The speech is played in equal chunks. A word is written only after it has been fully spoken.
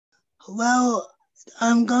Well,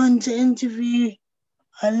 I'm going to interview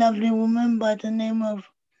a lovely woman by the name of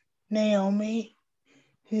Naomi,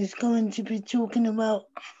 who's going to be talking about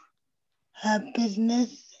her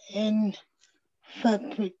business in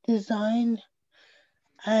fabric design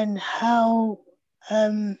and how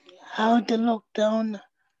the lockdown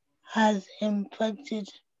has impacted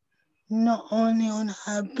not only on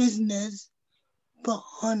her business but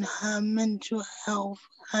on her mental health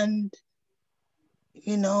and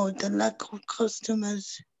the lack of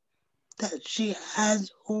customers that she has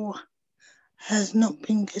or has not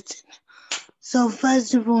been getting. So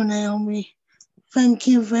first of all, Naomi, thank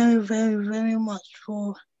you very, very, very much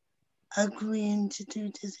for agreeing to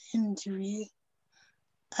do this interview.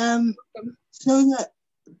 So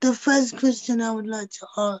the first question I would like to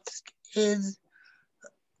ask is,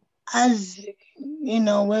 as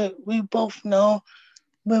we both know,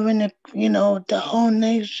 we're in the whole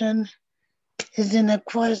nation is in a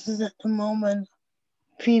crisis at the moment.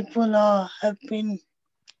 People have been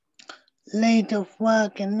laid off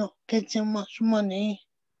work and not getting much money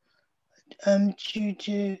due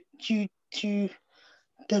to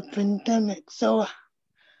the pandemic. So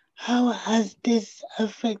how has this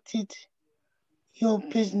affected your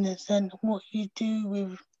business and what you do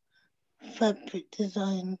with fabric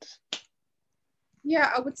designs?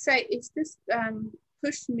 Yeah, I would say it's just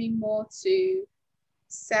pushed me more to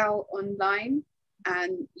sell online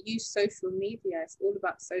and use social media. It's all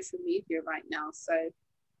about social media right now. So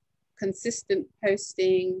consistent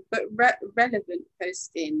posting, but relevant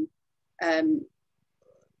posting,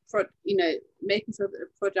 for making sure that the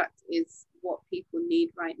product is what people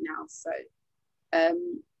need right now. So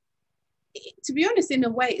to be honest, in a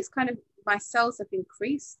way, it's kind of my sales have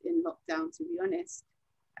increased in lockdown, to be honest,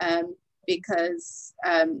 because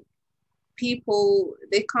people,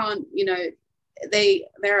 they can't,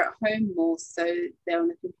 they're at home more, so they're on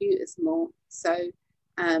the computers more. So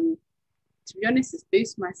to be honest, it's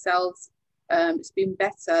boosted my sales. It's been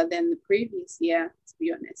better than the previous year, to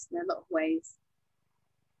be honest, in a lot of ways.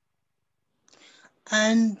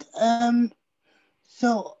 And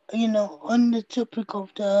so on the topic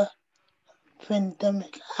of the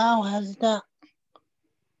pandemic, how has that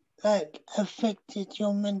affected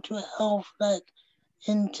your mental health,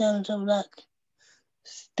 in terms of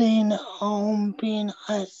staying at home, being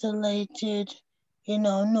isolated,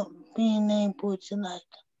 not being able to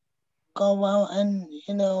go out and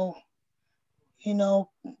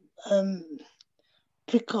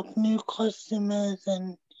pick up new customers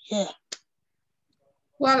and yeah.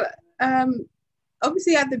 Well,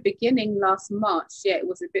 obviously at the beginning last March, yeah, it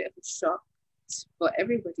was a bit of a shock for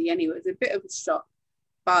everybody anyway. It was a bit of a shock,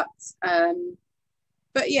 but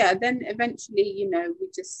yeah, then eventually,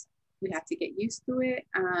 we had to get used to it,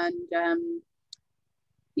 and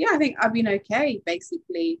yeah, I think I've been okay,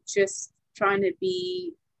 basically, just trying to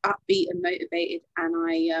be upbeat and motivated.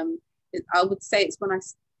 And I would say it's when I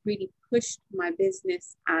really pushed my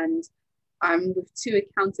business, and I'm with 2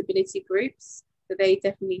 accountability groups, so they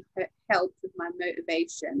definitely helped with my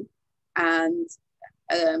motivation and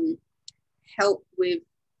help with,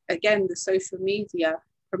 again, the social media,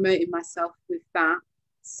 promoting myself with that.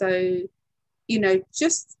 So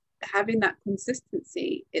just having that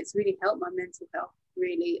consistency, it's really helped my mental health,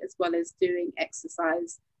 really, as well as doing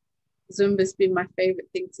exercise. Zumba's been my favorite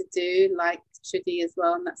thing to do, like Chidi as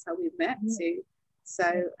well, and that's how we met too.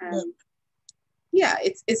 So yeah,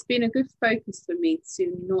 it's been a good focus for me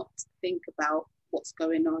to not think about what's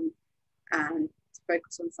going on and to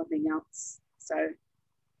focus on something else. So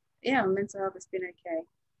yeah, mental health has been okay.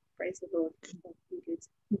 Praise the Lord. It's been good.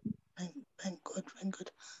 Thank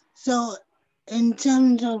God. So in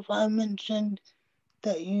terms of, I mentioned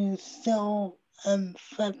that you sell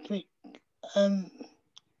fabric,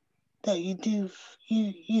 that you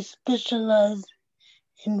specialize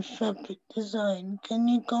in fabric design. Can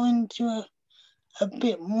you go into a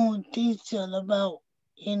bit more detail about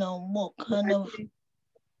what kind of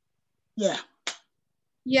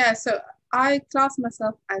yeah, so I class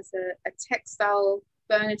myself as a textile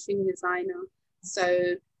furnishing designer,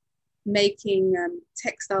 so making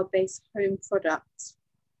textile based home products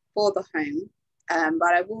for the home,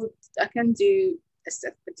 but I can do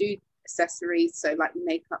accessories, so like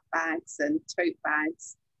makeup bags and tote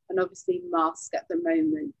bags, and obviously masks at the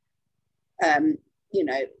moment.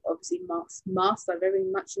 Obviously masks are very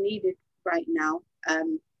much needed right now,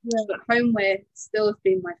 but homeware still has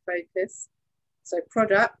been my focus. So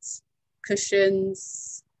products,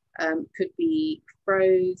 cushions, could be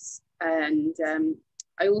throws, and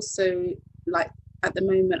I also, like, at the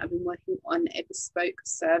moment I've been working on a bespoke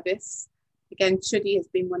service. Again, Chudi has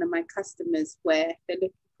been one of my customers, where they're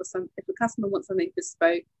looking for if a customer wants something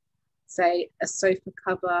bespoke, say a sofa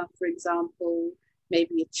cover, for example,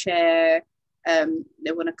 maybe a chair.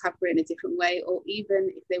 They want to cover it in a different way, or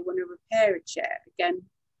even if they want to repair a chair. Again,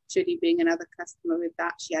 Julie being another customer with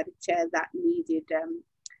that, she had a chair that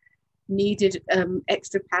needed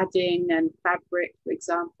extra padding and fabric, for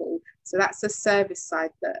example. So that's the service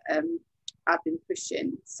side that I've been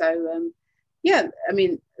pushing. So yeah, I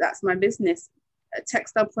mean, that's my business, a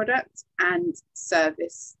textile product and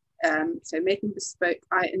service. So making bespoke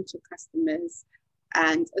items for customers,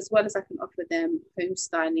 and as well as I can offer them home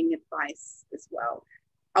styling advice as well.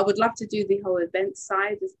 I would love to do the whole event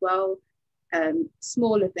side as well,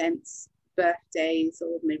 small events, birthdays,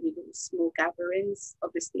 or maybe little small gatherings.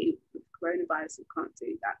 Obviously, with coronavirus, we can't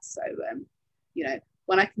do that. So, you know,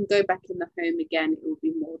 when I can go back in the home again, it will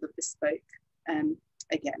be more the bespoke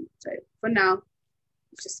again. So for now,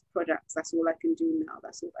 it's just products. That's all I can do now.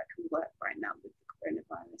 That's all I can work right now with the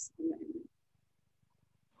coronavirus at the moment.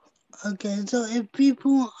 Okay, so if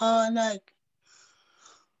people are like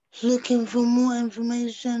looking for more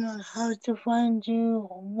information on how to find you,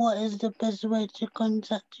 what is the best way to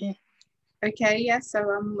contact you? Okay, yeah. So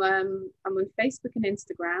I'm on Facebook and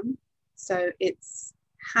Instagram. So it's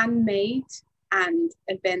handmade and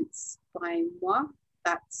events by moi.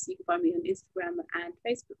 That's, you can find me on Instagram and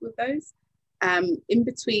Facebook with those. In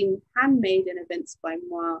between handmade and events by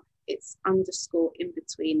moi, it's underscore in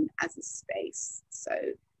between as a space. So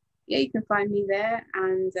yeah, you can find me there,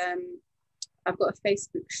 and I've got a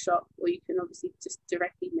Facebook shop, or you can obviously just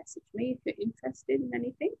directly message me if you're interested in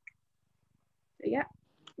anything. So yeah,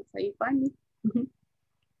 that's how you find me.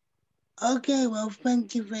 Okay, well,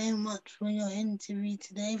 thank you very much for your interview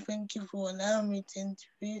today. Thank you for allowing me to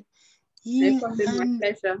interview No you, problem, my and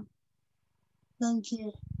pleasure. thank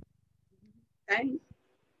you. Thanks.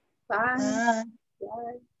 Bye. Bye.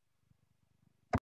 Bye.